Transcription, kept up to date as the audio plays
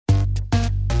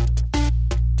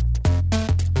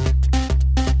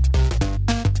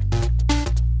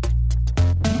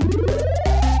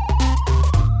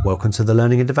Welcome to the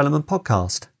Learning and Development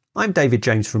Podcast. I'm David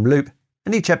James from Loop,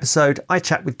 and each episode I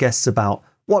chat with guests about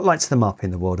what lights them up in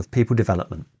the world of people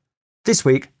development. This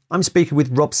week, I'm speaking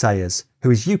with Robb Sayers, who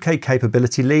is UK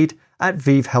Capability Lead at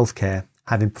ViiV Healthcare,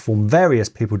 having performed various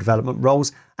people development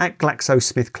roles at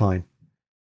GlaxoSmithKline.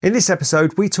 In this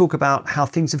episode, we talk about how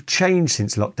things have changed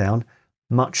since lockdown,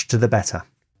 much to the better.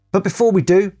 But before we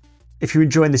do, if you're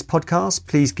enjoying this podcast,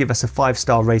 please give us a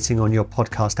 5-star rating on your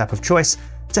podcast app of choice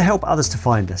to help others to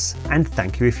find us. And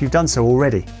thank you if you've done so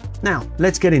already. Now,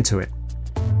 let's get into it.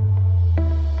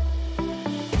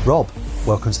 Robb,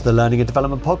 welcome to the Learning and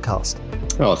Development Podcast.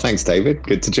 Oh, thanks, David.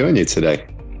 Good to join you today.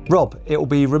 Robb, it will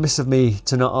be remiss of me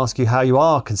to not ask you how you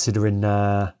are considering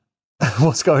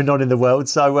what's going on in the world.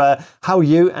 So how are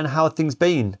you and how have things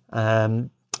been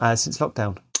since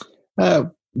lockdown?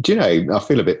 Do you know, I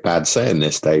feel a bit bad saying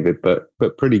this, David, but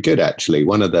pretty good, actually.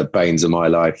 One of the banes of my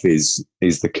life is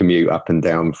the commute up and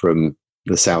down from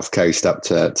the South Coast up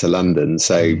to London.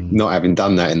 So not having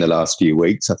done that in the last few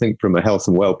weeks, I think from a health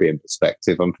and wellbeing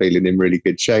perspective, I'm feeling in really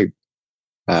good shape.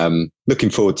 Looking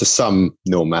forward to some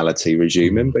normality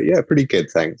resuming, but yeah, pretty good,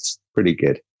 thanks. Pretty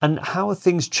good. And how have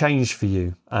things changed for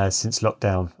you since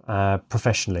lockdown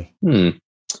professionally?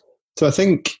 So I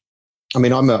think,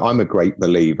 I'm a great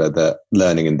believer that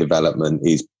learning and development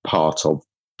is part of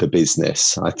the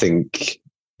business. I think,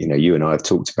 you and I have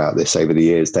talked about this over the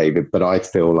years, David, but I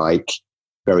feel like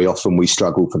very often we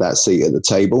struggle for that seat at the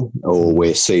table, or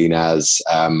we're seen as,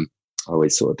 I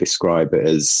always sort of describe it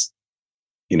as,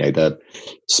 the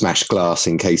smash glass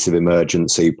in case of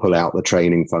emergency, pull out the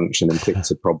training function and fix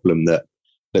a problem that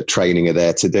training are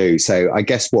there to do. So I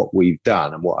guess what we've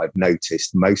done and what I've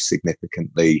noticed most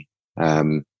significantly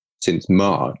since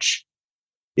March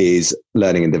is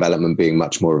learning and development being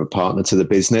much more of a partner to the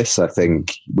business. I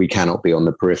think we cannot be on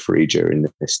the periphery during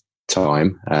this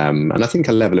time. And I think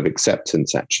a level of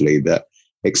acceptance, actually, that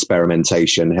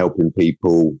experimentation, helping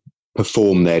people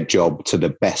perform their job to the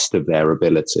best of their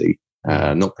ability,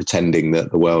 not pretending that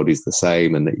the world is the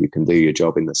same and that you can do your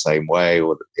job in the same way,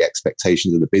 or that the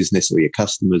expectations of the business or your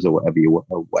customers or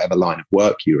whatever line of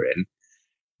work you're in.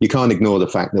 You can't ignore the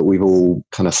fact that we've all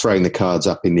kind of thrown the cards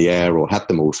up in the air, or had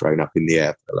them all thrown up in the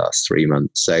air for the last 3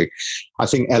 months. So I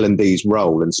think L&D's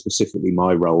role, and specifically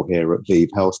my role here at ViiV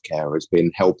Healthcare, has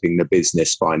been helping the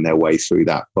business find their way through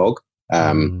that fog.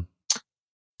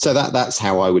 So that's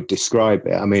how I would describe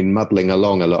it. Muddling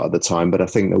along a lot of the time, but I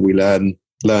think that we learn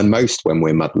most when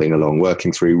we're muddling along,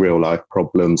 working through real life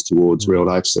problems towards real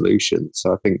life solutions.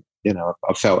 So I think,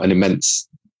 I felt an immense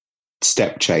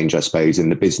step change, I suppose, in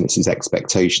the business's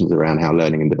expectations around how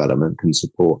learning and development can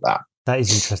support that. That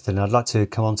is interesting. I'd like to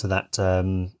come on to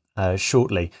that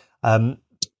shortly.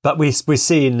 But we're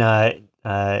seeing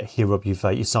here, Robb, you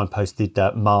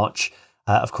signposted March.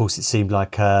 Of course, it seemed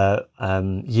like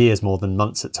years more than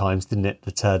months at times, didn't it,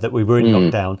 that we were in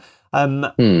lockdown.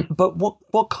 But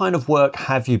what kind of work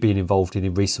have you been involved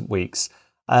in recent weeks?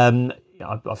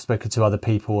 I've spoken to other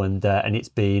people, and it's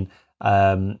been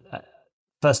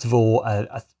first of all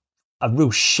a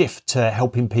real shift to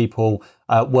helping people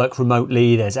work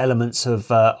remotely. There's elements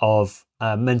of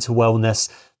mental wellness.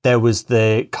 There was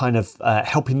the kind of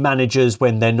helping managers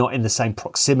when they're not in the same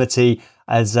proximity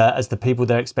as the people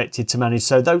they're expected to manage.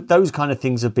 So those kind of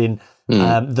things have been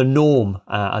the norm,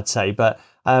 I'd say. But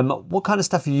what kind of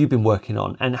stuff have you been working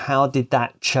on, and how did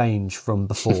that change from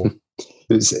before?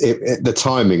 The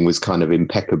timing was kind of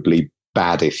impeccably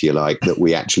bad, if you like, that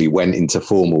we actually went into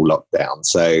formal lockdown.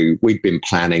 So we'd been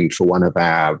planning for one of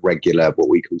our regular, what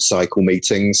we call cycle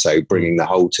meetings. So bringing the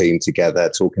whole team together,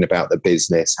 talking about the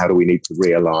business, how do we need to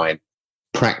realign,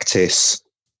 practice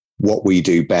what we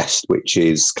do best, which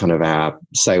is kind of our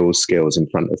sales skills in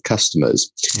front of customers.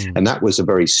 And that was a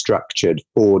very structured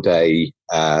 4-day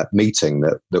meeting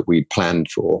that we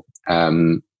planned for,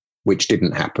 which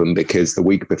didn't happen because the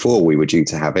week before we were due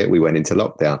to have it, we went into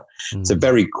lockdown. So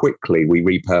very quickly, we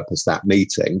repurposed that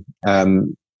meeting.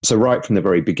 So right from the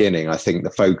very beginning, I think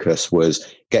the focus was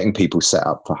getting people set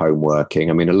up for home working.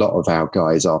 A lot of our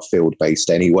guys are field-based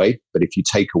anyway, but if you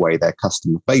take away their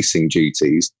customer-facing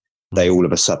duties, they all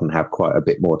of a sudden have quite a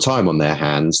bit more time on their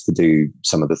hands to do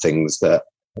some of the things that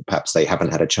perhaps they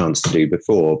haven't had a chance to do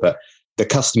before. But the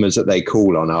customers that they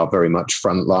call on are very much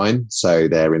frontline. So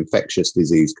they're infectious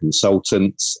disease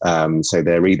consultants. So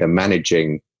they're either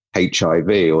managing HIV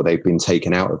or they've been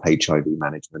taken out of HIV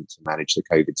management to manage the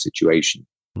COVID situation.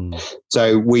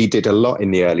 So we did a lot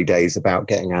in the early days about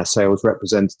getting our sales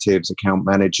representatives, account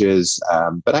managers,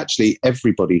 but actually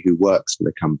everybody who works for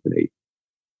the company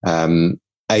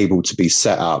able to be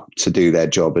set up to do their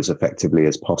job as effectively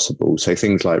as possible. So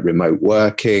things like remote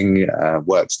working,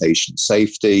 workstation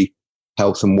safety,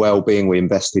 health and well-being. We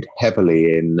invested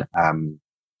heavily in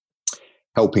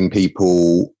helping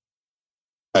people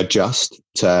adjust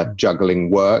to juggling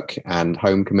work and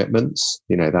home commitments.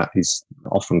 That is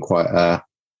often quite a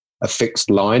fixed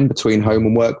line between home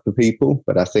and work for people.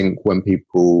 But I think when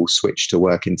people switch to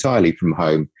work entirely from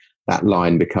home, that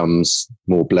line becomes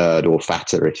more blurred or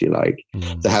fatter, if you like.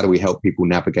 So how do we help people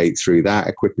navigate through that,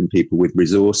 equipping people with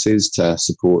resources to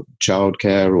support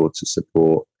childcare or to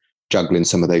support juggling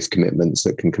some of those commitments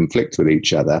that can conflict with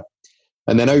each other?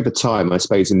 And then over time, I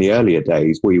suppose in the earlier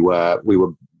days, we were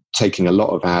taking a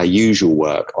lot of our usual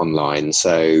work online.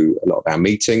 So a lot of our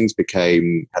meetings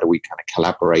became, how do we kind of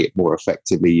collaborate more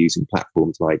effectively using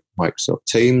platforms like Microsoft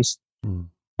Teams?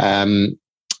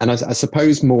 And I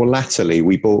suppose more latterly,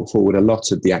 we brought forward a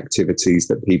lot of the activities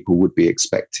that people would be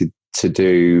expected to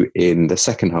do in the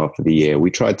second half of the year. We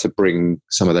tried to bring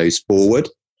some of those forward.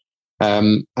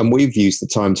 And we've used the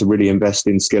time to really invest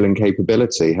in skill and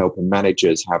capability, helping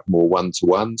managers have more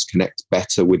one-to-ones, connect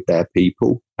better with their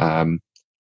people.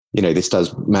 This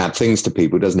does mad things to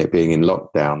people, doesn't it, being in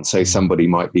lockdown? So somebody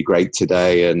might be great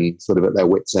today and sort of at their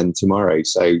wits' end tomorrow.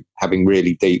 So having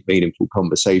really deep, meaningful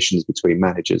conversations between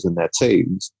managers and their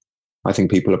teams, I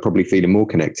think people are probably feeling more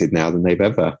connected now than they've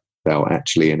ever felt,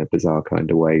 actually, in a bizarre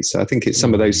kind of way. So I think it's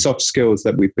some of those soft skills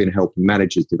that we've been helping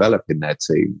managers develop in their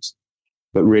teams,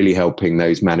 but really helping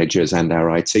those managers and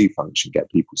our IT function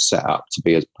get people set up to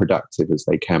be as productive as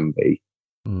they can be.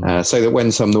 So that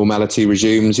when some normality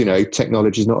resumes,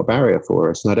 technology is not a barrier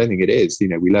for us. And I don't think it is.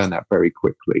 We learn that very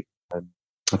quickly.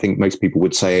 I think most people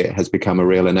would say it has become a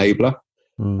real enabler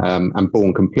and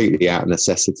born completely out of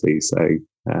necessity. So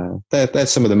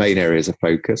there's some of the main areas of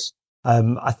focus.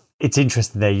 It's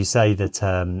interesting there you say that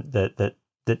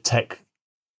that tech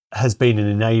has been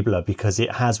an enabler because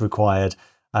it has required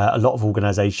a lot of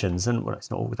organizations, and well, it's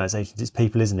not organizations, it's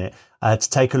people, isn't it, to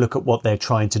take a look at what they're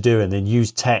trying to do and then use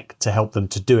tech to help them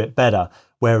to do it better.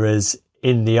 Whereas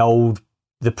in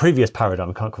the previous paradigm,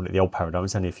 I can't call it the old paradigm,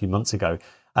 it's only a few months ago,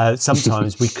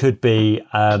 sometimes we could be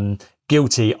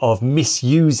guilty of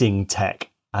misusing tech.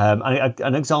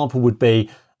 An example would be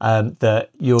that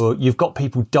you've got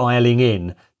people dialing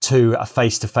in to a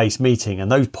face-to-face meeting,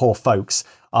 and those poor folks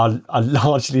are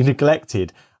largely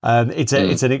neglected. It's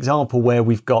an example where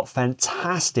we've got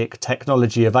fantastic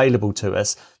technology available to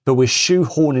us, but we're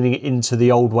shoehorning it into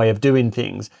the old way of doing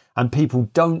things, and people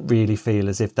don't really feel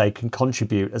as if they can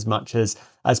contribute as much as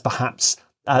perhaps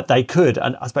they could.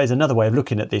 And I suppose another way of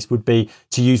looking at this would be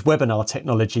to use webinar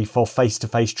technology for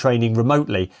face-to-face training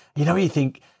remotely. You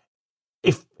think,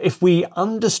 if we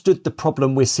understood the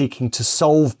problem we're seeking to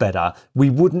solve better,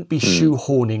 we wouldn't be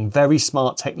shoehorning very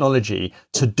smart technology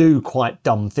to do quite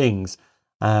dumb things.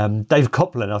 Dave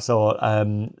Copeland, I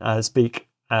saw speak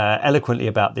eloquently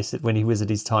about this when he was at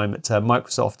his time at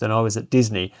Microsoft and I was at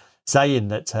Disney, saying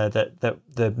that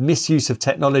the misuse of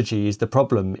technology is the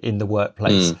problem in the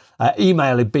workplace.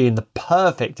 Email being the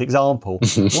perfect example.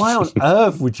 Why on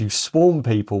earth would you swarm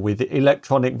people with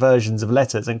electronic versions of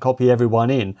letters and copy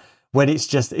everyone in when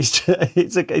it's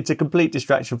a complete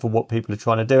distraction from what people are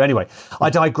trying to do? Anyway, I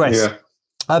digress.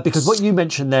 Because what you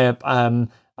mentioned there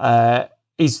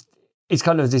is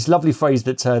kind of this lovely phrase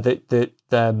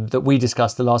that we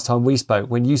discussed the last time we spoke,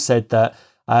 when you said that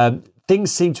things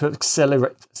seem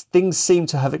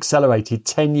to have accelerated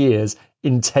 10 years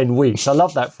in 10 weeks. I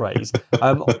love that phrase.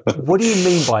 What do you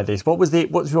mean by this?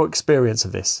 What's your experience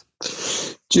of this?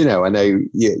 Do I know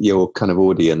your kind of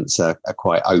audience are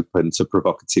quite open to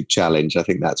provocative challenge. I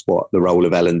think that's what the role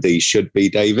of L&D should be,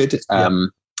 David.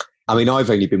 I mean, I've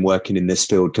only been working in this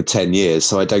field for 10 years,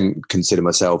 so I don't consider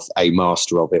myself a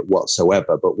master of it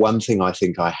whatsoever. But one thing I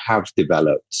think I have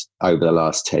developed over the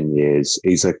last 10 years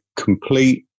is a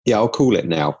complete, I'll call it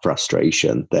now,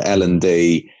 frustration that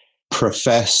L&D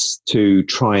profess to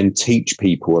try and teach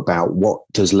people about what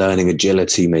does learning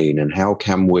agility mean and how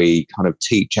can we kind of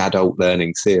teach adult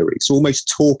learning theory. So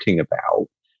almost talking about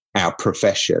our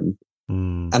profession.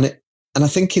 And I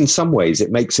think in some ways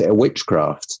it makes it a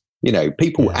witchcraft.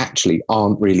 People actually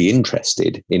aren't really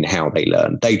interested in how they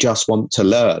learn. They just want to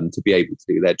learn to be able to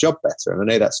do their job better. And I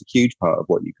know that's a huge part of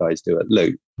what you guys do at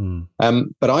Loop.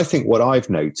 But I think what I've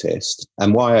noticed,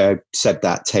 and why I said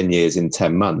that 10 years in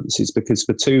 10 months, is because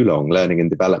for too long, learning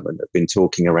and development have been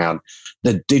talking around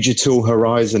the digital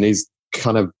horizon is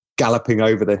kind of galloping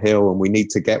over the hill and we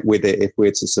need to get with it if we're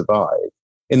to survive.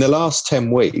 In the last 10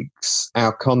 weeks,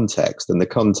 our context and the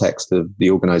context of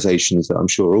the organizations that I'm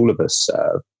sure all of us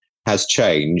serve has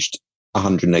changed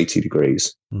 180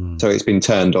 degrees. So it's been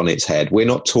turned on its head. We're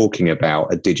not talking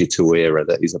about a digital era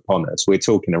that is upon us. We're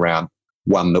talking around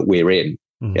one that we're in.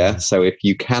 So if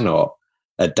you cannot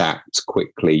adapt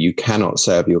quickly. You cannot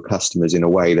serve your customers in a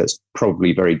way that's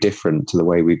probably very different to the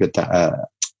way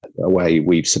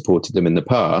we've supported them in the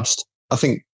past. I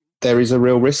think there is a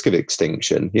real risk of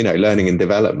extinction. Learning and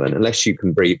development, unless you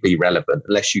can be relevant,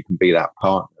 unless you can be that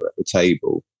partner at the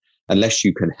table, unless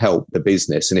you can help the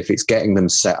business. And if it's getting them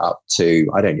set up to,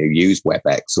 I don't know, use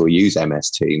WebEx or use MS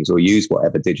Teams or use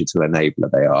whatever digital enabler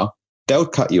they are, they'll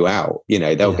cut you out.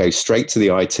 They'll go straight to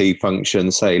the IT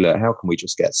function, say, look, how can we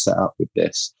just get set up with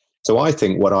this? So I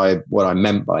think what I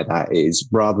meant by that is,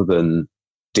 rather than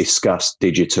discuss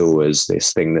digital as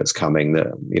this thing that's coming that,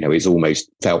 is almost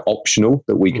felt optional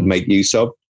that we can make use of,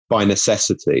 by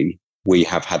necessity, we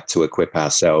have had to equip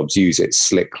ourselves, use it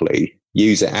slickly,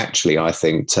 use it actually, I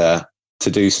think, to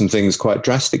do some things quite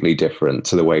drastically different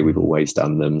to the way we've always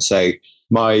done them. So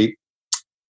my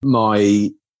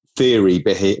theory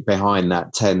behind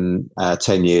that 10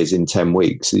 years in 10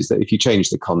 weeks is that if you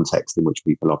change the context in which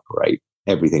people operate,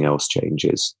 everything else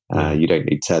changes. You don't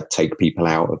need to take people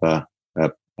out of a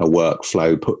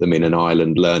workflow, put them in an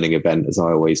island learning event, as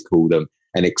I always call them,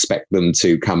 and expect them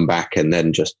to come back and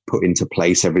then just put into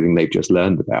place everything they've just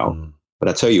learned about. But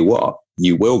I tell you what,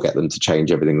 you will get them to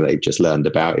change everything that they've just learned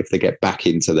about if they get back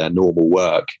into their normal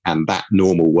work, and that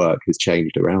normal work has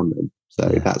changed around them. So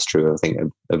that's true, I think,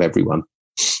 of everyone.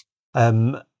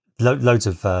 Loads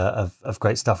of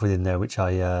great stuff within there, which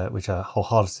I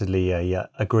wholeheartedly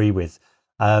agree with.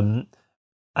 And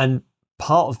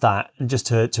part of that, and just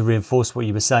to reinforce what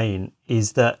you were saying,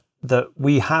 is that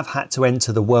we have had to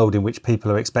enter the world in which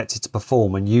people are expected to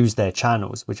perform and use their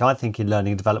channels, which I think in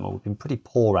learning and development we've been pretty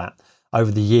poor at over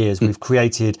the years. We've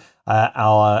created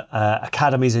our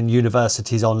academies and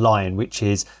universities online, which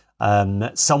is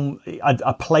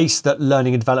a place that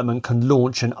learning and development can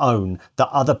launch and own, that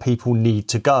other people need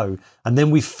to go, and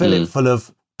then we fill it full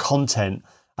of content,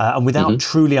 and without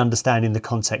truly understanding the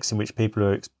context in which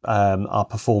people are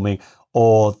performing,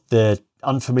 or the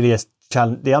unfamiliar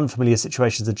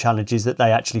situations and challenges that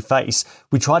they actually face.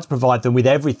 We try to provide them with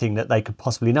everything that they could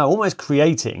possibly know, almost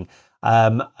creating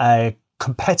a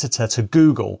competitor to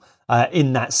Google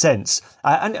in that sense,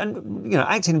 and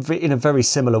acting in a very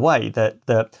similar way,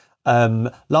 that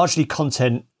largely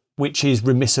content which is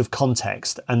remiss of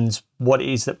context, and what it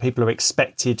is that people are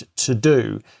expected to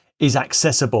do is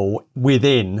accessible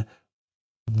within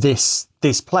this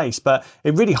place. But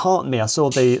it really heartened me. I saw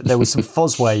there was some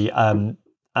Fosway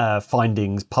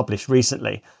findings published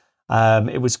recently.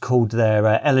 It was called their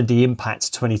L&D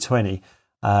Impact 2020.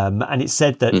 And it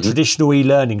said that traditional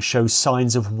e-learning shows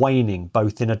signs of waning,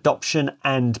 both in adoption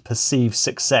and perceived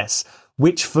success,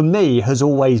 which for me has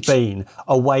always been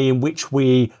a way in which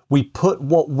we put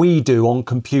what we do on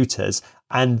computers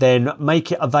and then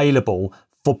make it available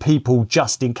for people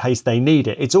just in case they need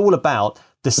it. It's all about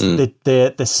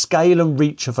the scale and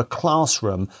reach of a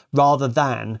classroom, rather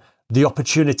than the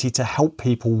opportunity to help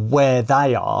people where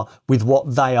they are with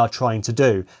what they are trying to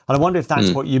do. And I wonder if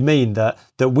that's what you mean, that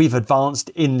we've advanced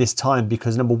in this time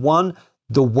because, number one,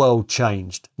 the world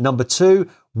changed. Number two,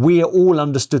 we all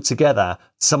understood together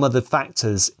some of the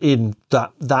factors in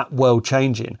that world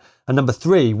changing. And number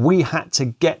three, we had to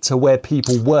get to where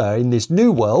people were in this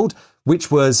new world, which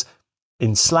was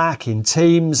in Slack, in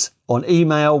Teams, on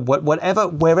email,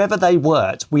 wherever they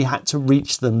worked, we had to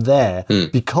reach them there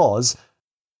because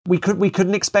we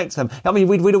couldn't expect them. I mean,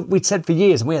 we'd said for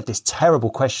years, and we had this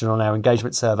terrible question on our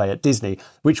engagement survey at Disney,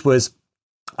 which was,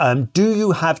 do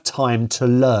you have time to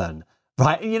learn?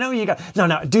 Right? You go,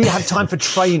 no, do you have time for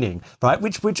training? Right?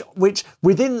 Which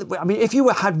within, I mean, if you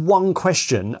had one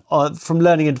question from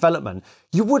learning and development,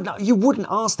 you wouldn't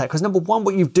ask that, because number one,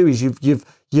 what you do is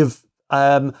you've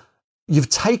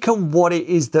taken what it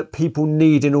is that people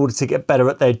need in order to get better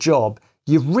at their job.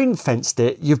 You've ring-fenced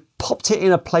it. You've popped it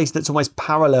in a place that's almost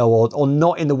parallel or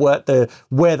not in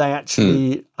where they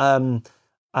actually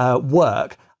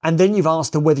work, and then you've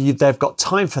asked them whether they've got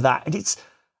time for that. And it's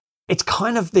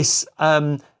kind of this.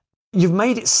 You've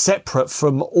made it separate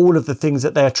from all of the things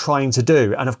that they're trying to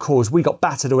do. And of course, we got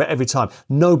battered away every time.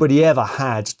 Nobody ever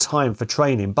had time for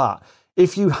training. But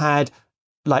if you had,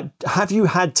 have you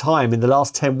had time in the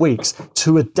last 10 weeks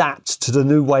to adapt to the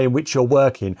new way in which you're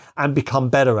working and become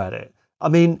better at it? I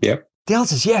mean, the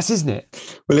answer is yes, isn't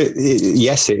it? Well,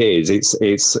 yes, it is.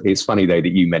 It's funny, though,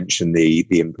 that you mentioned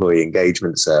the employee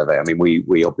engagement survey. I mean,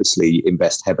 we obviously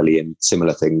invest heavily in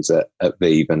similar things at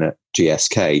Vive and at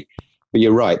GSK. But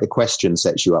you're right, the question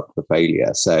sets you up for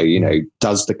failure. So,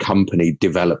 does the company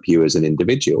develop you as an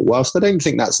individual? Whilst I don't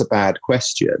think that's a bad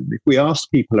question, if we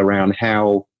ask people around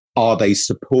how are they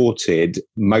supported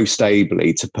most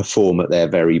ably to perform at their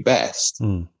very best,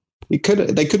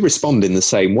 they could respond in the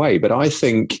same way, but I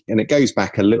think, and it goes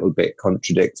back a little bit,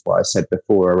 contradicts what I said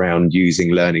before around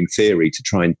using learning theory to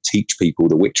try and teach people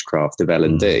the witchcraft of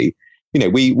L&D.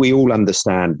 We all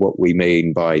understand what we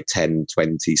mean by 10,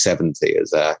 20, 70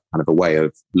 as a kind of a way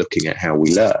of looking at how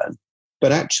we learn.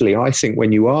 But actually, I think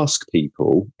when you ask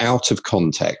people out of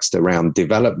context around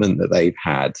development that they've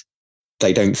had,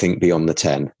 they don't think beyond the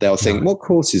 10. They'll think, what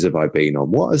courses have I been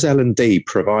on? What has L&D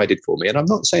provided for me? And I'm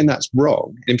not saying that's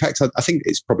wrong. In fact, I think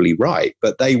it's probably right,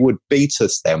 but they would beat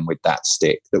us then with that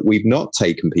stick that we've not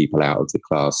taken people out of the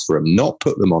classroom, not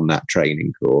put them on that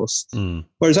training course.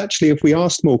 Whereas actually, if we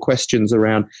asked more questions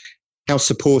around how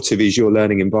supportive is your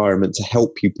learning environment to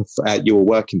help you, your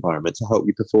work environment to help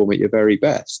you perform at your very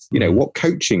best? What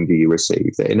coaching do you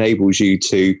receive that enables you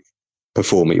to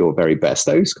perform at your very best?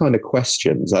 Those kind of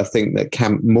questions, I think, that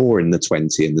camp more in the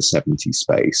 20 and the 70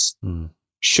 space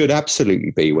should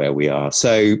absolutely be where we are.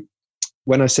 So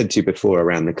when I said to you before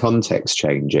around the context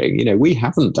changing, we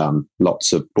haven't done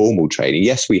lots of formal training.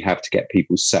 Yes, we have to get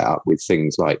people set up with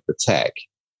things like the tech.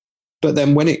 But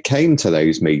then when it came to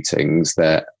those meetings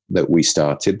that we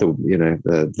started,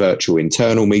 the virtual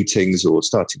internal meetings or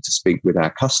starting to speak with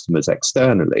our customers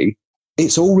externally,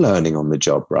 it's all learning on the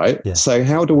job, right? Yeah. So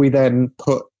how do we then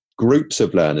put groups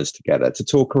of learners together to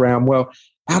talk around, well,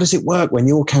 how does it work when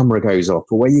your camera goes off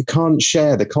or where you can't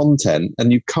share the content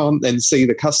and you can't then see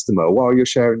the customer while you're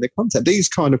sharing the content? These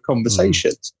kind of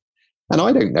conversations. And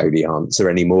I don't know the answer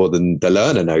any more than the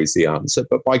learner knows the answer.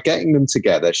 But by getting them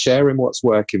together, sharing what's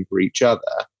working for each other,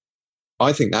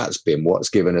 I think that's been what's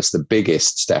given us the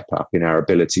biggest step up in our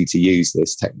ability to use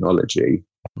this technology.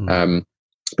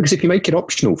 Because if you make it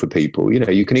optional for people,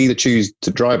 you can either choose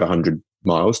to drive 100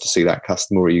 miles to see that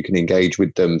customer, or you can engage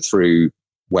with them through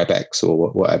WebEx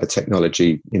or whatever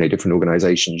technology, different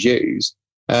organizations use.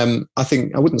 I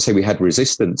think I wouldn't say we had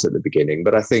resistance at the beginning,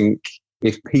 but I think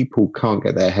if people can't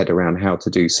get their head around how to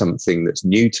do something that's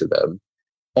new to them,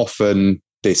 often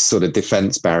this sort of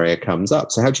defense barrier comes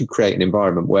up. So how do you create an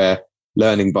environment where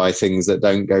learning by things that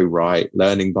don't go right,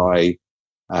 learning by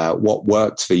what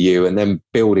worked for you, and then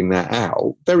building that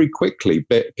out very quickly,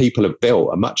 people have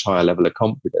built a much higher level of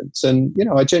confidence. And,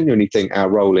 I genuinely think our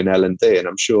role in L&D, and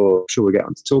I'm sure we'll get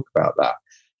on to talk about that,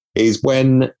 is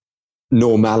when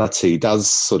normality does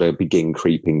sort of begin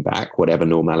creeping back, whatever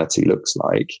normality looks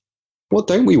like, what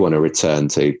don't we want to return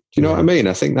to? Do you know what I mean?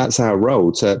 I think that's our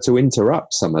role, to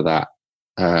interrupt some of that.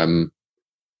 And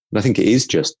I think it is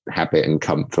just habit and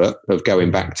comfort of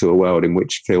going back to a world in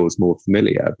which feels more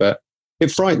familiar. But it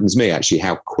frightens me actually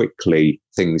how quickly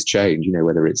things change,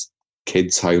 whether it's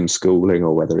kids homeschooling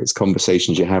or whether it's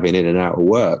conversations you're having in and out of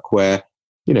work where,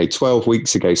 12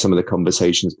 weeks ago, some of the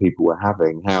conversations people were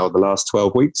having, how the last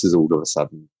 12 weeks has all of a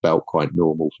sudden felt quite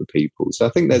normal for people. So I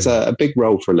think there's a big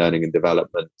role for learning and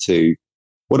development to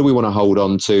what do we want to hold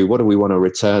on to? What do we want to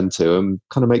return to? And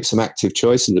kind of make some active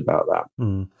choices about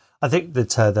that. I think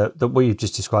that what you've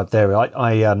just described there,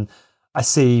 I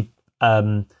see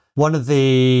one of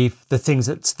the things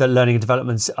that learning and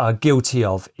developments are guilty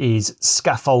of is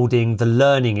scaffolding the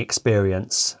learning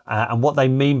experience. And what they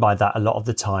mean by that a lot of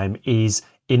the time is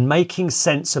in making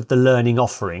sense of the learning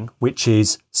offering, which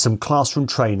is some classroom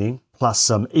training, plus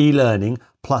some e-learning,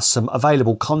 plus some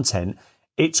available content.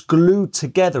 It's glued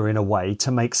together in a way to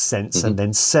make sense and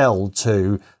then sell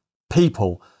to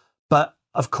people. But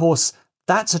of course,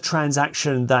 that's a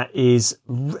transaction that is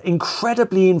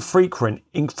incredibly infrequent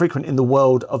in the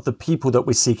world of the people that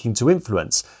we're seeking to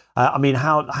influence.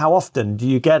 How often do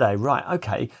you get right,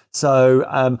 okay,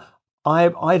 so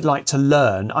I'd like to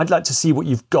learn, I'd like to see what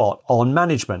you've got on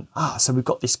management. So we've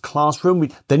got this classroom,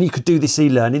 then you could do this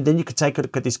e-learning, then you could take a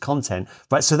look at this content,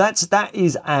 right? So that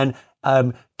is an,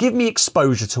 give me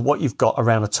exposure to what you've got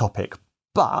around a topic.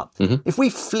 But if we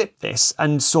flip this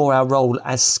and saw our role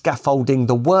as scaffolding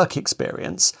the work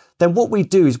experience, then what we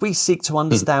do is we seek to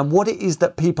understand what it is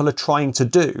that people are trying to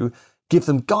do, give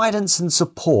them guidance and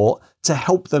support to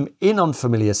help them in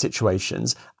unfamiliar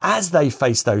situations as they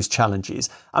face those challenges,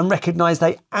 and recognize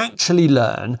they actually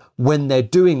learn when they're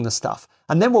doing the stuff.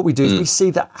 And then what we do is we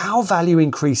see that our value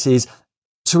increases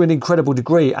to an incredible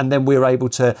degree, and then we're able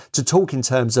to talk in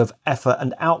terms of effort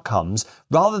and outcomes,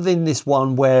 rather than this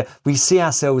one where we see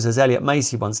ourselves, as Elliot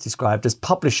Macy once described, as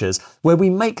publishers, where we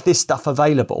make this stuff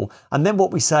available, and then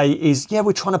what we say is,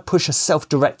 we're trying to push a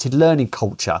self-directed learning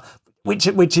culture, which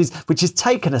has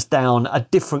taken us down a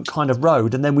different kind of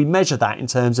road, and then we measure that in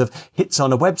terms of hits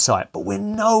on a website, but we're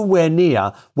nowhere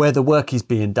near where the work is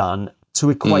being done to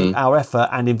equate our effort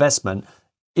and investment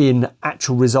in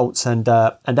actual results and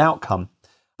outcome.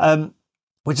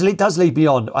 Which does lead me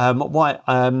on. Why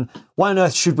on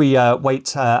earth should we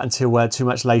wait until too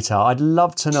much later? I'd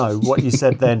love to know what you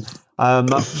said then.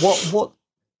 What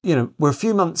we're a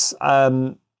few months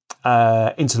into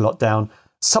lockdown,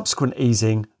 subsequent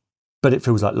easing, but it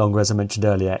feels like longer, as I mentioned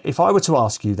earlier. If I were to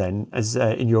ask you then, as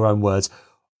in your own words,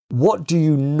 what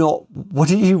don't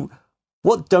you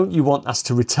want us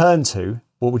to return to?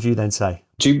 What would you then say?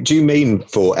 Do you mean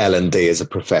for L&D as a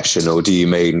profession, or do you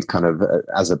mean kind of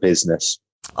as a business?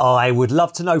 I would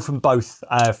love to know from both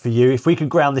for you. If we could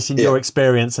ground this in your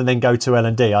experience and then go to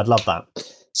L&D, I'd love that.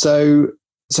 So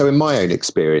in my own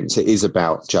experience, it is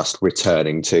about just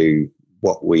returning to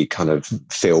what we kind of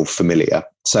feel familiar.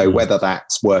 So whether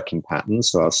that's working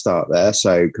patterns, so I'll start there.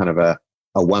 So kind of a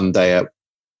one day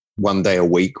a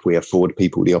week, we afford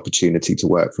people the opportunity to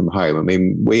work from home. I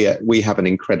mean, we have an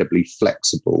incredibly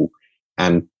flexible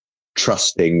and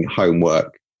trusting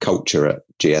homework culture at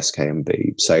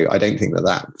GSK&B. So I don't think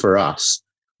that for us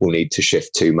will need to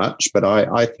shift too much. But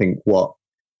I think what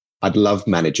I'd love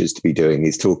managers to be doing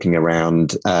is talking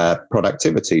around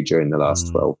productivity during the last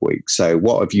 12 weeks. So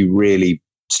what have you really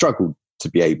struggled to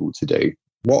be able to do?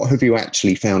 What have you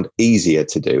actually found easier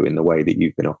to do in the way that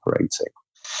you've been operating?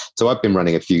 So I've been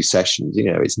running a few sessions.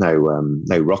 It's no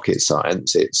rocket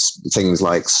science. It's things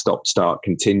like stop, start,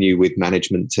 continue with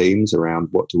management teams around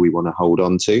what do we want to hold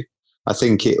on to. I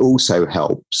think it also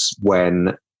helps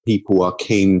when people are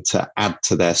keen to add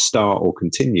to their start or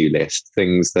continue list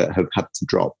things that have had to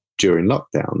drop during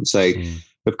lockdown. So,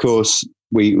 of course,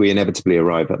 we inevitably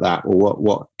arrive at that. Well,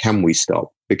 what can we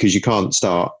stop? Because you can't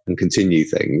start and continue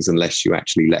things unless you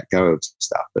actually let go of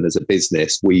stuff. And as a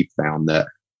business, we've found that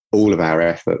all of our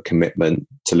effort, commitment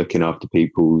to looking after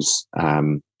people's,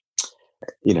 our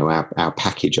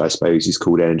package, I suppose, is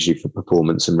called Energy for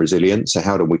Performance and Resilience. So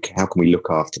how can we look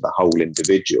after the whole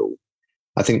individual?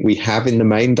 I think we have in the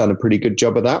main done a pretty good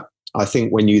job of that. I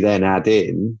think when you then add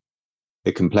in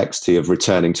the complexity of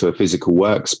returning to a physical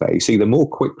workspace, either more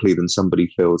quickly than somebody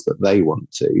feels that they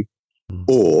want to,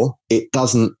 or it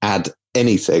doesn't add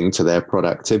anything to their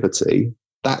productivity,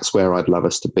 that's where I'd love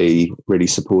us to be really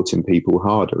supporting people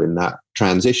harder in that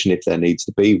transition if there needs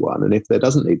to be one. And if there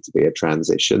doesn't need to be a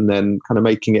transition, then kind of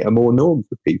making it a more norm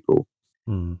for people.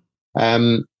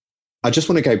 I just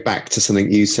want to go back to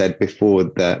something you said before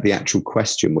the actual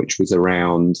question, which was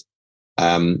around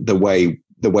the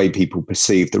way people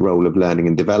perceive the role of learning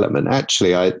and development.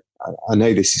 Actually, I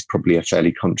know this is probably a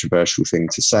fairly controversial thing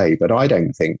to say, but I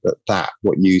don't think that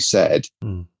what you said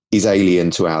is alien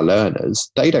to our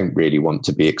learners. They don't really want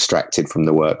to be extracted from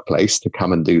the workplace to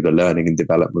come and do the learning and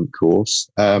development course.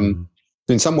 In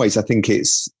some ways, I think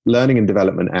it's learning and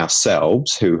development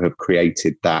ourselves who have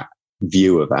created that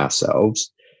view of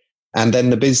ourselves. And then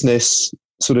the business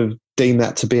sort of deem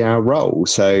that to be our role.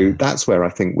 So that's where I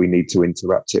think we need to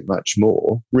interrupt it much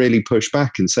more, really push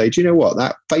back and say, do you know what,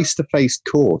 that face-to-face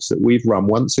course that we've run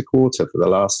once a quarter for the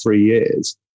last 3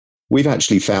 years, we've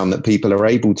actually found that people are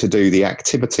able to do the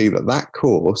activity that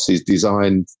course is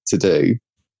designed to do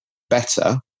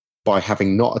better by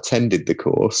having not attended the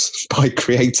course, by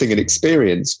creating an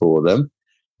experience for them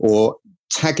or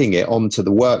tagging it onto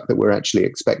the work that we're actually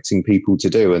expecting people to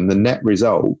do. And the net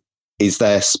result is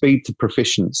their speed to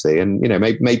proficiency. And,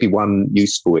 maybe one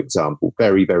useful example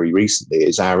very, very recently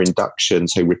is our induction,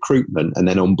 so recruitment and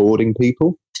then onboarding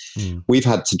people. We've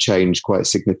had to change quite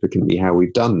significantly how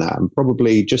we've done that. And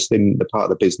probably just in the part of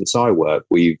the business I work,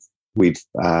 we've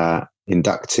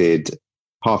inducted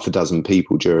half a dozen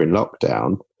people during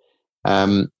lockdown.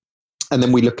 And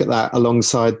then we look at that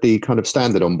alongside the kind of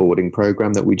standard onboarding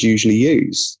program that we'd usually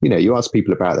use. You ask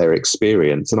people about their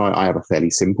experience, and I have a fairly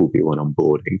simple view on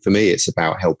onboarding. For me, it's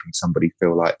about helping somebody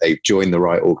feel like they've joined the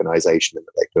right organization and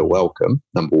that they feel welcome,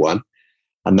 number one.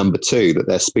 And number two, that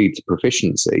their speed to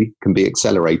proficiency can be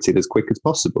accelerated as quick as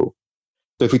possible.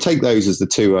 So if we take those as the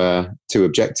two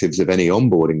objectives of any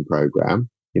onboarding program,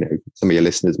 some of your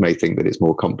listeners may think that it's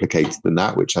more complicated than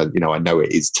that, which I know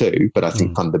it is too, but I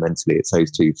think fundamentally it's those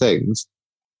two things.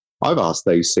 I've asked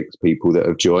those 6 people that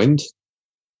have joined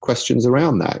questions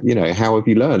around that. How have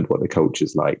you learned what the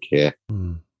culture's like here?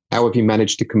 How have you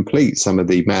managed to complete some of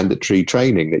the mandatory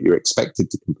training that you're expected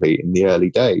to complete in the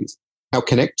early days? How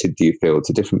connected do you feel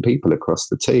to different people across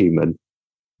the team? And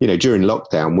during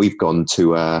lockdown, we've gone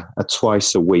to a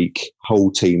twice a week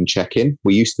whole team check-in.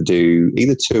 We used to do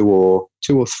either two or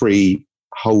 3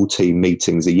 whole team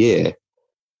meetings a year.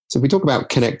 So if we talk about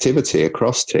connectivity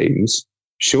across teams,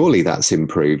 surely that's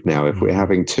improved now if we're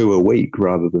having 2 a week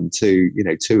rather than 2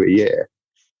 a year.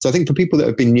 So I think for people that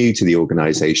have been new to the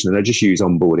organization, and I just use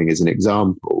onboarding as an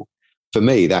example, for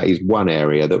me, that is one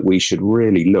area that we should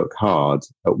really look hard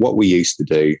at what we used to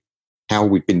do, how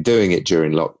we've been doing it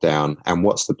during lockdown, and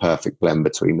what's the perfect blend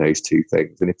between those two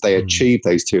things. And if they achieve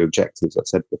those two objectives I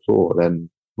said before, then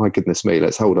my goodness me,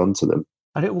 let's hold on to them.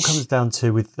 And it all comes down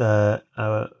to, with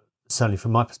certainly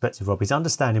from my perspective, Rob, is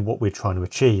understanding what we're trying to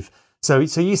achieve. So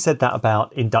you said that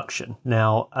about induction.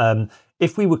 Now,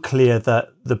 if we were clear that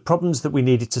the problems that we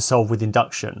needed to solve with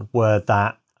induction were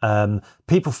that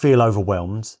people feel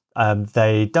overwhelmed,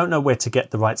 they don't know where to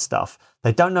get the right stuff,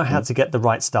 they don't know how to get the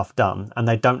right stuff done, and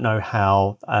they don't know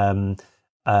how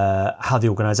the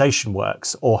organisation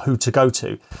works or who to go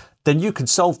to, then you can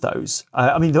solve those.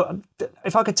 I mean,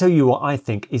 if I could tell you what I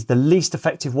think is the least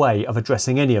effective way of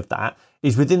addressing any of that,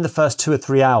 is within the first 2 or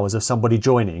 3 hours of somebody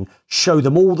joining, show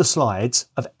them all the slides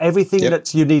of everything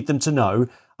that you need them to know,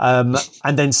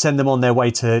 and then send them on their way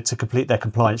to complete their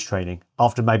compliance training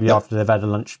after they've had a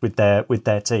lunch with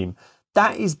their team.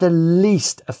 That is the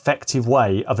least effective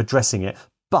way of addressing it.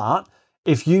 But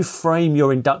if you frame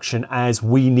your induction as,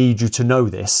 we need you to know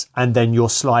this, and then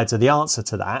your slides are the answer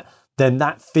to that, then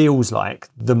that feels like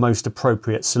the most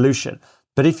appropriate solution.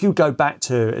 But if you go back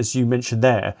to, as you mentioned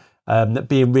there,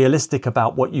 being realistic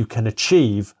about what you can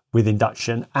achieve with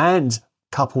induction, and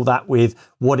couple that with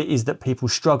what it is that people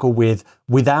struggle with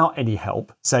without any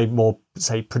help, say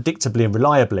predictably and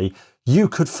reliably, you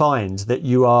could find that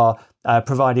you are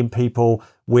providing people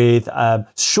with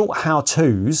short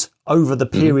how-tos over the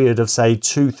period of, say,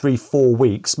 2, 3, 4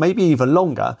 weeks, maybe even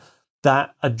longer,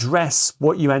 that address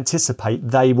what you anticipate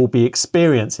they will be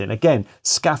experiencing. Again,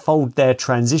 scaffold their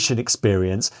transition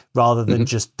experience rather than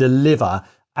just deliver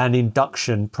an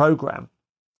induction program.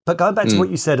 But going back to what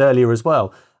you said earlier as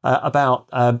well,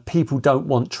 about people don't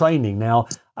want training. Now,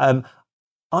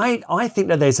 I think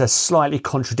that there's a slightly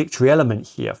contradictory element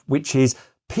here, which is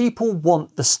people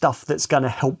want the stuff that's going to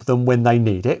help them when they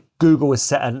need it. Google has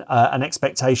set an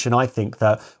expectation, I think,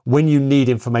 that when you need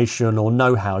information or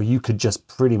know-how, you could just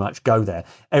pretty much go there.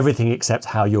 Everything except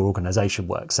how your organization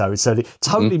works. So it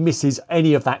totally misses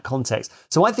any of that context.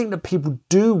 So I think that people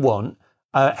do want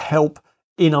help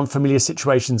in unfamiliar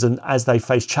situations and as they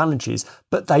face challenges,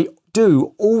 but they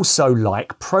do also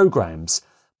like programs.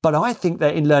 But I think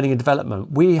that in learning and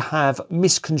development, we have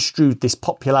misconstrued this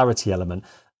popularity element.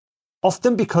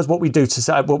 Often because what we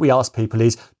ask people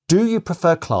is, do you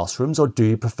prefer classrooms or do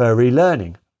you prefer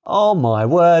e-learning? Oh my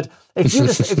word. If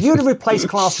you'd have replaced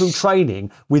classroom training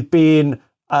with being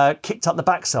kicked up the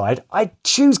backside, I'd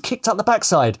choose kicked up the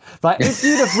backside. Right? If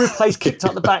you'd have replaced kicked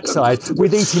up the backside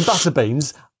with eating butter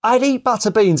beans, I'd eat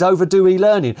butter beans over do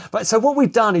e-learning. Right? So what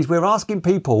we've done is we're asking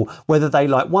people whether they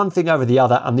like one thing over the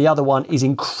other, and the other one is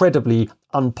incredibly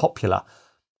unpopular.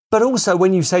 But also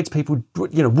when you say to people,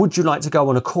 would you like to go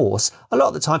on a course? A lot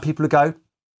of the time people will go,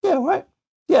 yeah, right.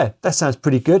 Yeah, that sounds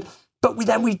pretty good. But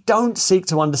we don't seek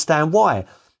to understand why.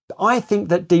 I think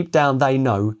that deep down they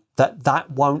know that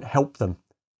won't help them.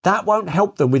 That won't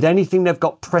help them with anything they've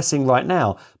got pressing right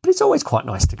now. But it's always quite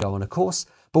nice to go on a course.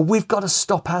 But we've got to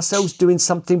stop ourselves doing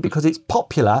something because it's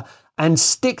popular and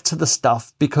stick to the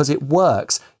stuff because it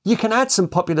works. You can add some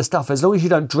popular stuff as long as you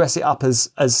don't dress it up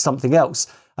as something else.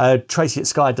 Tracy at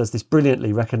Sky does this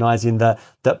brilliantly, recognising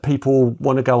that people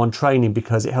want to go on training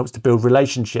because it helps to build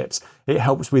relationships. It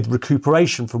helps with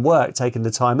recuperation from work, taking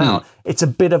the time out. It's a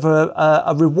bit of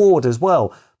a reward as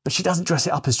well. But she doesn't dress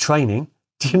it up as training.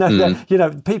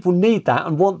 People need that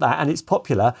and want that, and it's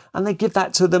popular, and they give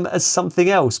that to them as something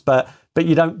else. But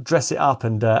you don't dress it up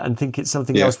and think it's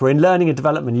something else. Where in learning and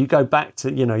development, you go back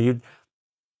to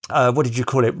what did you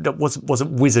call it?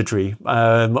 Wasn't wizardry?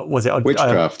 Was it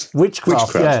witchcraft?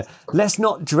 Witchcraft. Yeah. Let's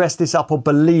not dress this up or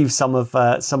believe some of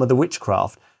the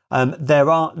witchcraft. There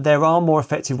are more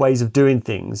effective ways of doing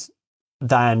things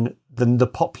than the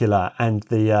popular and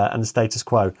the status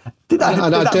quo. Did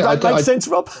that make sense,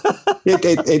 Rob?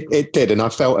 It did, and I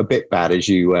felt a bit bad as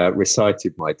you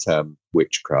recited my term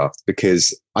witchcraft,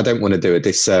 because I don't want to do a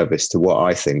disservice to what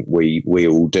I think we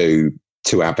all do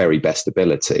to our very best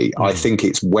ability. I think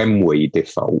it's when we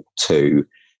default to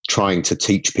trying to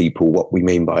teach people what we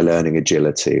mean by learning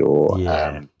agility, or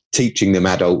teaching them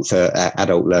adult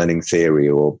learning theory,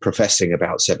 or professing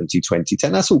about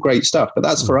 70-20-10. That's all great stuff, but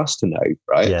that's for us to know,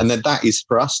 right? Yes. And then that is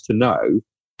for us to know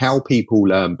how people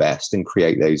learn best and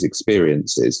create those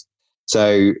experiences.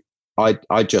 So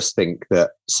I just think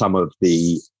that some of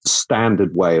the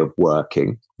standard way of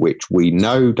working, which we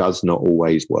know does not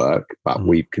always work, but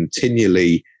we've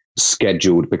continually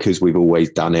scheduled because we've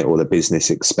always done it or the business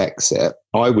expects it,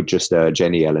 I would just urge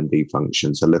any L&D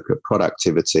function to look at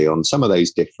productivity on some of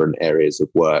those different areas of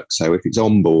work. So if it's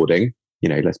onboarding,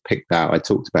 let's pick that. I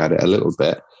talked about it a little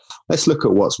bit. Let's look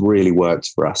at what's really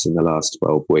worked for us in the last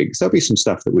 12 weeks. There'll be some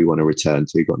stuff that we want to return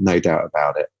to, got no doubt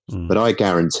about it. But I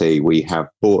guarantee we have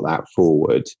brought that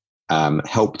forward,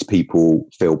 helped people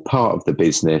feel part of the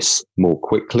business more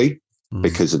quickly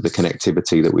because of the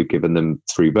connectivity that we've given them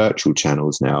through virtual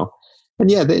channels now. And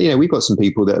we've got some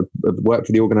people that have worked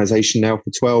for the organization now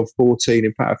for 12, 14.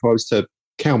 In fact, if I was to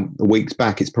count the weeks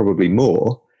back, it's probably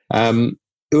more,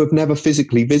 who have never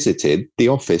physically visited the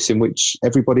office in which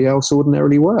everybody else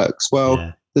ordinarily works.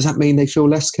 Well, does that mean they feel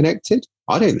less connected?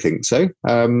 I don't think so.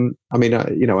 I'm going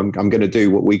to do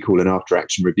what we call an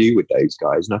after-action review with those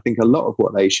guys, and I think a lot of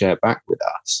what they share back with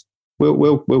us,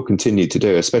 we'll continue to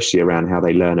do, especially around how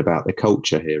they learn about the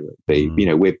culture here at B.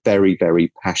 We're very,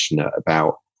 very passionate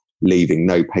about leaving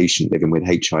no patient living with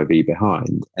HIV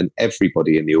behind, and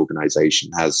everybody in the organisation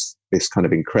has this kind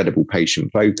of incredible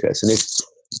patient focus. And if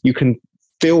you can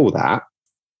feel that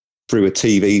through a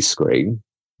TV screen,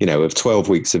 of 12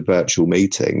 weeks of virtual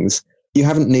meetings, you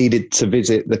haven't needed to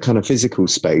visit the kind of physical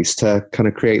space to kind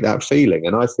of create that feeling.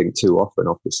 And I think too often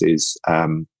offices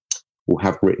will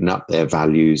have written up their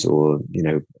values or,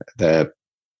 their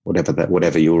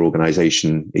whatever your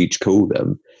organization each call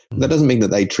them. That doesn't mean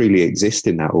that they truly exist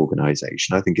in that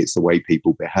organization. I think it's the way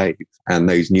people behave. And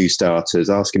those new starters,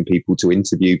 asking people to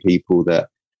interview people that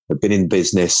have been in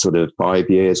business sort of 5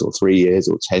 years or 3 years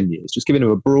or 10 years, just giving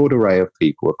them a broad array of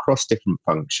people across different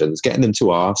functions, getting them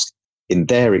to ask, in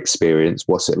their experience,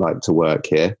 what's it like to work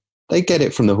here? They get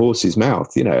it from the horse's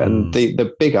mouth, and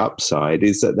the big upside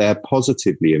is that they're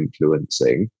positively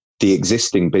influencing the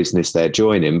existing business they're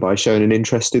joining by showing an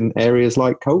interest in areas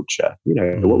like culture.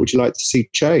 What would you like to see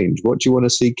change? What do you want to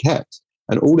see kept?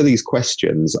 And all of these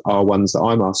questions are ones that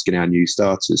I'm asking our new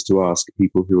starters to ask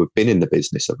people who have been in the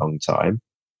business a long time,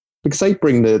 because they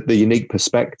bring the unique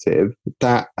perspective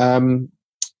that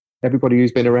everybody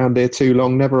who's been around here too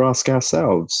long never ask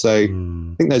ourselves. So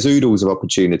I think there's oodles of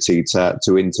opportunity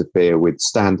to interfere with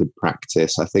standard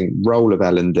practice. I think role of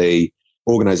L&D,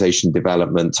 organisation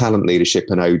development, talent leadership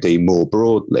and OD more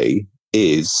broadly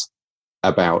is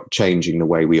about changing the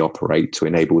way we operate to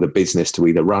enable the business to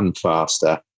either run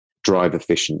faster, drive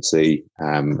efficiency.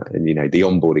 And, the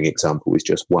onboarding example is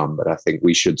just one, but I think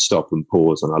we should stop and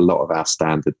pause on a lot of our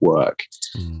standard work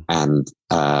and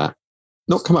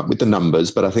not come up with the numbers,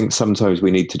 but I think sometimes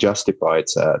we need to justify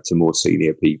to more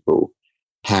senior people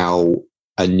how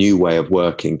a new way of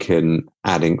working can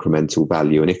add incremental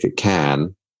value. And if it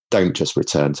can, don't just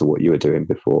return to what you were doing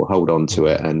before. Hold on to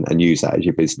it and use that as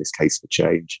your business case for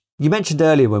change. You mentioned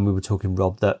earlier when we were talking,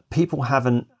 Rob, that people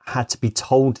haven't had to be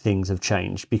told things have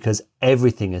changed because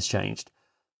everything has changed.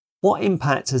 What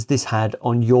impact has this had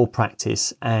on your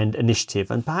practice and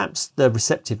initiative, and perhaps the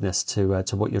receptiveness to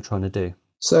what you're trying to do?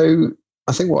 So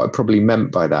I think what I probably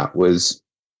meant by that was,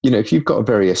 if you've got a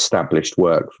very established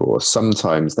workforce,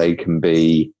 sometimes they can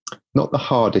be not the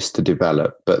hardest to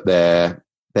develop, but their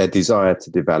desire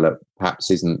to develop perhaps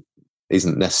isn't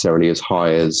necessarily as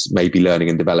high as maybe learning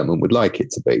and development would like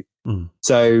it to be.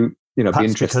 So, perhaps be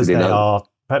interested in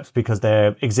perhaps because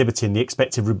they're exhibiting the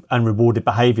expected and rewarded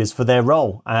behaviours for their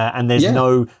role, and there's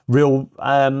no real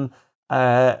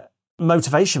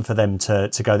motivation for them to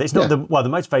go. It's not the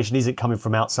motivation isn't coming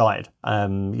from outside. I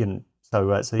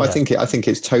think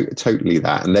it's totally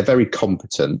that, and they're very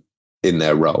competent in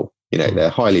their role. They're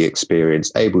highly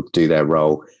experienced, able to do their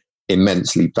role,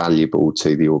 immensely valuable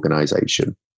to the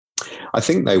organisation. I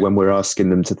think though, when we're asking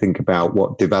them to think about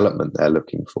what development they're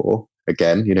looking for,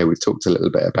 again, we've talked a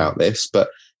little bit about this, but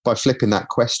by flipping that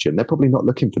question, they're probably not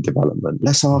looking for development.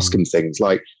 Let's ask them things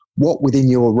like, what within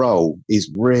your role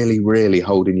is really, really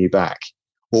holding you back?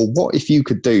 Or what if you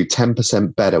could do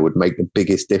 10% better would make the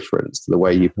biggest difference to the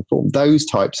way you perform? Those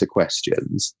types of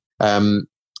questions are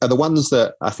the ones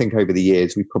that I think over the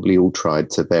years we've probably all tried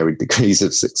to varied degrees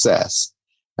of success.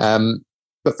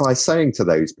 But by saying to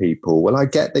those people, well, I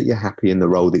get that you're happy in the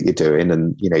role that you're doing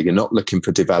and, you're not looking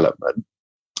for development,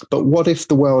 but what if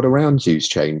the world around you is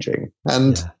changing?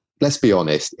 And let's be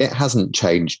honest, it hasn't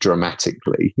changed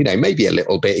dramatically, maybe a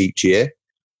little bit each year.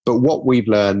 But what we've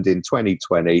learned in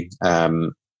 2020,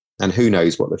 and who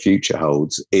knows what the future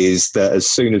holds, is that as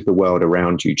soon as the world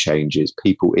around you changes,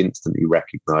 people instantly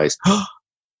recognize,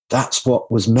 that's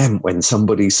what was meant when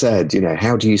somebody said,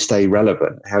 how do you stay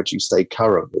relevant? How do you stay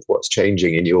current with what's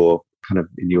changing in your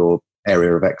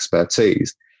area of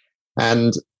expertise?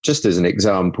 And just as an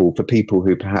example, for people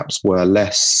who perhaps were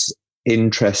less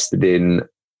interested in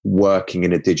working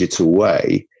in a digital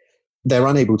way, they're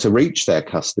unable to reach their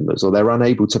customers, or they're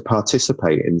unable to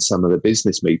participate in some of the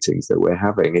business meetings that we're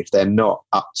having if they're not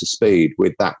up to speed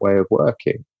with that way of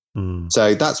working.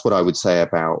 So that's what I would say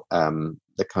about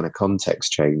the kind of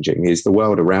context changing. Is the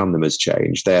world around them has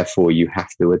changed, therefore you have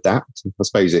to adapt. I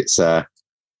suppose it's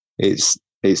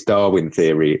Darwin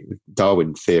theory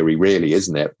really,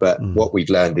 isn't it? But what we've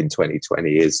learned in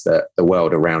 2020 is that the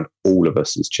world around all of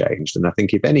us has changed. And I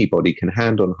think if anybody can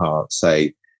hand on heart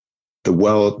say the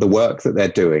work that they're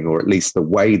doing, or at least the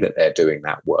way that they're doing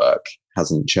that work,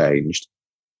 hasn't changed,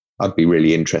 I'd be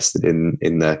really interested in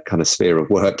the kind of sphere of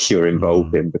work you're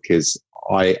involved in, because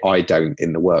I don't,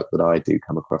 in the work that I do,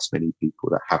 come across many people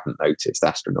that haven't noticed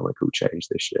astronomical change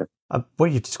this year.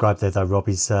 What you described there, though, Rob,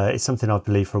 is something I've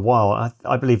believed for a while.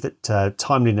 I believe that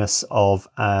timeliness of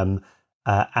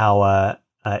our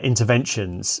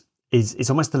interventions is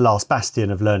almost the last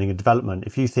bastion of learning and development.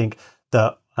 If you think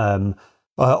that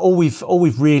all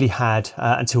we've really had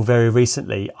until very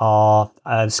recently are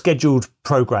scheduled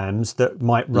programs that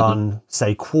might run,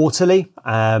 say, quarterly,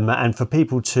 and for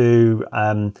people to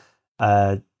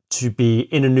be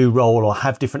in a new role or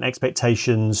have different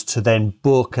expectations to then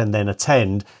book and then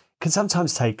attend can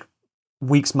sometimes take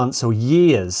weeks, months, or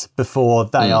years before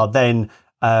they are then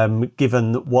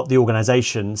given what the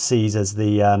organisation sees as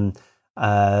the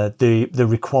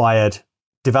required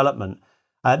development.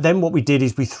 Then what we did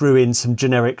is we threw in some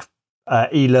generic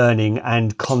e-learning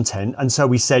and content. And so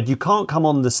we said, you can't come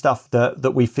on the stuff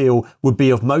that we feel would be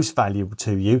of most value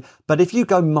to you. But if you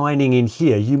go mining in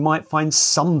here, you might find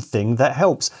something that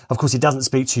helps. Of course, it doesn't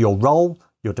speak to your role,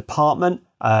 your department,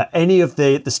 any of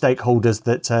the stakeholders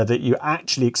that you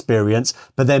actually experience,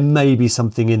 but there may be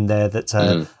something in there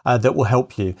that will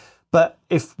help you. But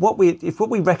if what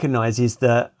we recognise is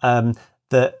that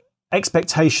that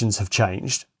expectations have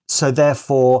changed, so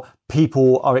therefore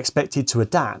people are expected to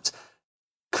adapt,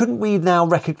 couldn't we now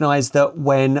recognise that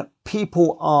when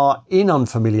people are in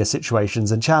unfamiliar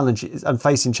situations and challenges and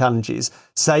facing challenges,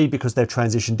 say because they've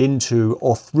transitioned into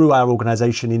or through our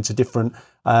organisation into different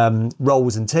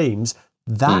roles and teams,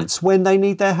 that's when they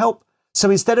need their help? So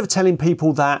instead of telling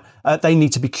people that they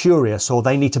need to be curious or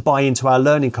they need to buy into our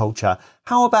learning culture,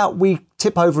 how about we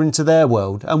tip over into their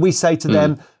world and we say to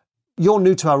them, you're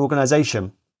new to our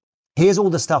organisation. Here's all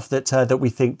the stuff that we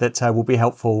think that will be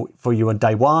helpful for you on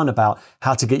day one about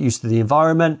how to get used to the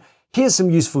environment. Here's some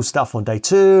useful stuff on day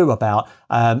two about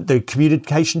the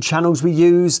communication channels we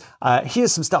use.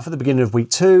 Here's some stuff at the beginning of week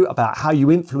 2 about how you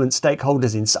influence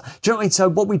stakeholders. Do you know what I mean? So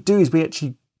what we do is we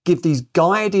actually give these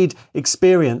guided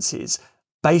experiences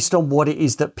based on what it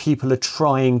is that people are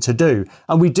trying to do.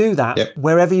 And we do that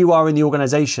wherever you are in the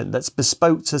organisation, that's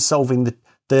bespoke to solving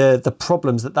the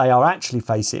problems that they are actually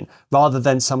facing, rather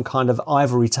than some kind of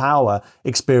ivory tower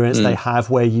experience they have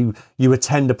where you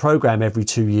attend a program every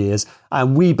 2 years.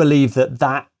 And we believe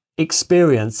that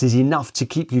experience is enough to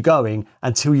keep you going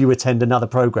until you attend another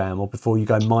program or before you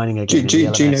go mining again. Do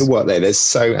you know what, and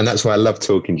that's why I love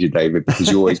talking to you, David,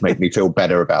 because you always make me feel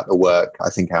better about the work I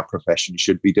think our profession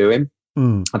should be doing.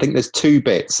 I think there's 2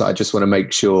 bits I just want to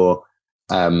make sure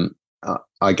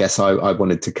I guess I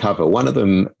wanted to cover. One of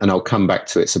them, and I'll come back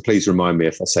to it, so please remind me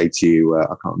if I say to you, I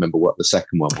can't remember what the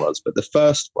second one was, but the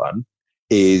first one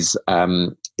is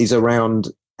around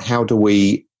how do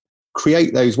we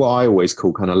create those, what I always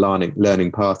call kind of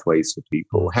learning pathways for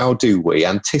people. How do we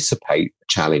anticipate the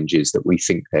challenges that we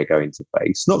think they're going to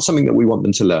face? Not something that we want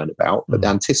them to learn about, but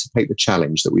anticipate the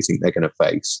challenge that we think they're going to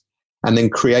face. And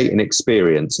then create an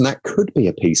experience. And that could be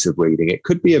a piece of reading. It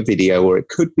could be a video, or it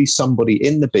could be somebody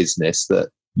in the business that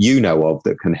you know of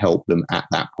that can help them at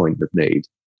that point of need.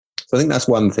 So I think that's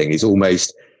one thing, is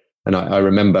almost, and I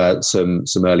remember some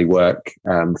early work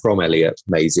from Elliot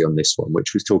Maisie on this one,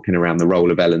 which was talking around the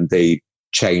role of L&D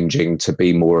changing to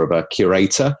be more of a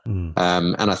curator. And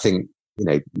I think, you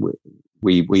know,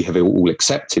 we have all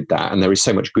accepted that, and there is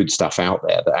so much good stuff out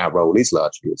there that our role is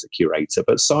largely as a curator,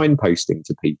 but signposting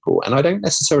to people. And I don't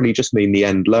necessarily just mean the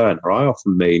end learner. I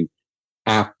often mean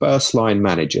our first line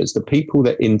managers, the people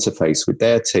that interface with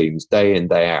their teams day in,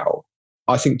 day out.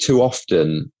 I think too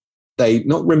often they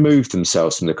not remove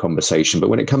themselves from the conversation, but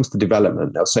when it comes to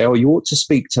development, they'll say, oh, you ought to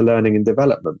speak to learning and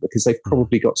development because they've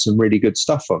probably got some really good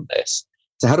stuff on this.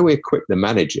 So how do we equip the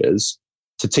managers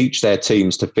to teach their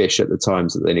teams to fish at the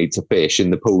times that they need to fish, in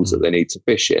the pools that they need to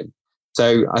fish in?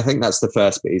 So I think that's the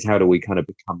first bit, is how do we kind of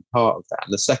become part of that?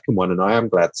 And the second one, and I am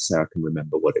glad to say I can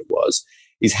remember what it was,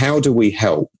 is how do we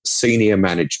help senior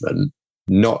management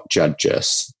not judge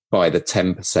us by the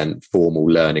 10% formal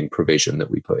learning provision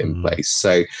that we put in place?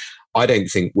 So I don't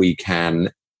think we can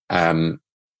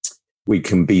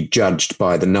be judged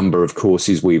by the number of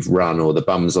courses we've run or the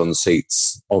bums on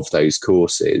seats of those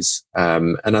courses.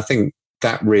 And I think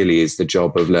that really is the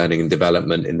job of learning and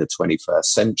development in the 21st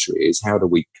century, is how do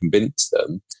we convince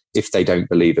them if they don't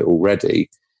believe it already,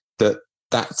 that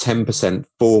 10%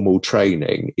 formal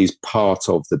training is part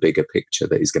of the bigger picture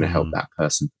that is going to help that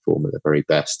person perform at the very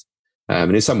best.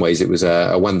 And in some ways, it was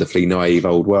a wonderfully naive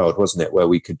old world, wasn't it? Where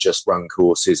we could just run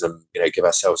courses and, give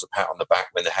ourselves a pat on the back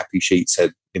when the happy sheet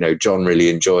said, John really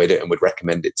enjoyed it and would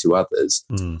recommend it to others.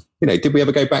 Did we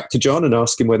ever go back to John and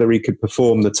ask him whether he could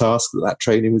perform the task that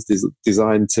training was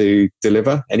designed to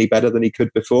deliver any better than he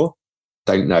could before?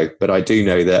 Don't know. But I do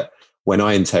know that when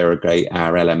I interrogate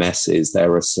our LMSs,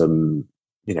 there are some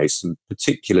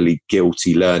particularly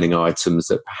guilty learning items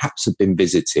that perhaps have been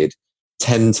visited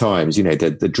 10 times,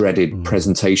 the dreaded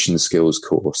presentation skills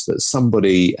course that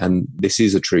somebody, and this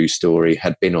is a true story,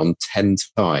 had been on 10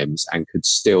 times and could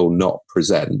still not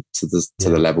present to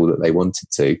the level that they wanted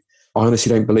to. I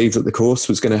honestly don't believe that the course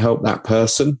was going to help that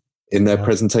person in their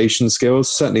presentation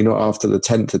skills, certainly not after the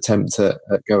 10th attempt at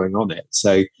going on it.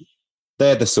 So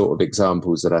they're the sort of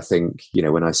examples that I think,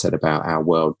 when I said about our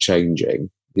world changing,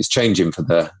 it's changing for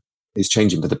the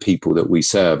people that we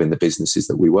serve in the businesses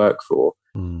that we work for,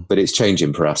 but it's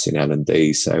changing for us in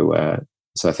L&D. So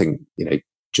I think,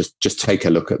 just take a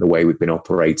look at the way we've been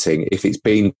operating. If it's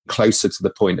been closer to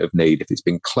the point of need, if it's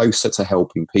been closer to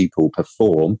helping people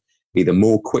perform either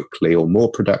more quickly or more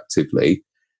productively,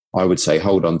 I would say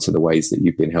hold on to the ways that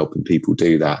you've been helping people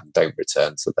do that and don't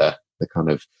return to the kind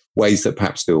of ways that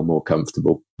perhaps feel more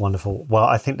comfortable. Wonderful. Well,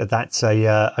 I think that's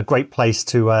a great place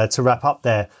to wrap up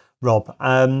there, Rob.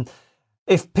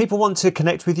 If people want to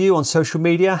connect with you on social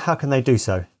media, how can they do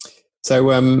so?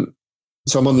 So I'm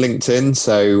on LinkedIn.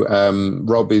 So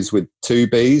Robb is with 2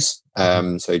 B's.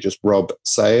 So just Robb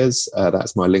Sayers.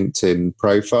 That's my LinkedIn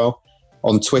profile.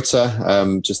 On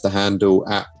Twitter, just the handle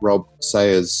 @Robb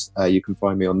Sayers. You can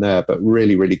find me on there. But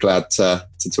really, really glad to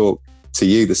talk to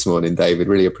you this morning, David.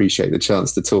 Really appreciate the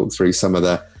chance to talk through some of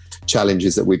the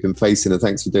challenges that we've been facing. And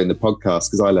thanks for doing the podcast,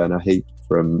 because I learn a heap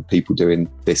from people doing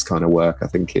this kind of work. I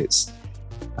think it's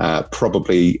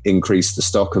probably increased the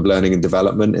stock of learning and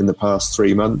development in the past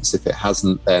 3 months. If it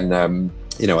hasn't, then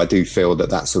I do feel that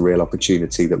that's a real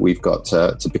opportunity that we've got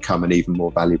to become an even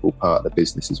more valuable part of the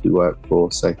businesses we work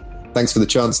for. So thanks for the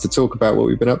chance to talk about what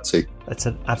we've been up to. It's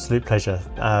an absolute pleasure.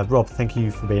 Rob, thank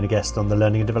you for being a guest on the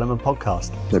Learning and Development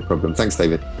Podcast. No problem. Thanks,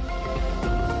 David.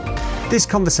 This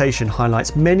conversation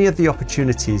highlights many of the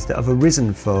opportunities that have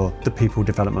arisen for the people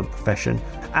development profession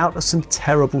out of some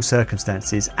terrible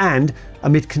circumstances and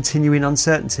amid continuing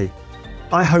uncertainty.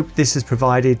 I hope this has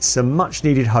provided some much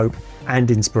needed hope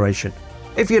and inspiration.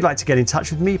 If you'd like to get in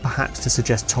touch with me, perhaps to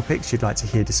suggest topics you'd like to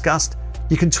hear discussed,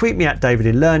 you can tweet me at David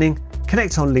in Learning,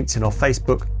 connect on LinkedIn or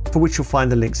Facebook, for which you'll find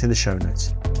the links in the show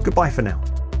notes. Goodbye for now.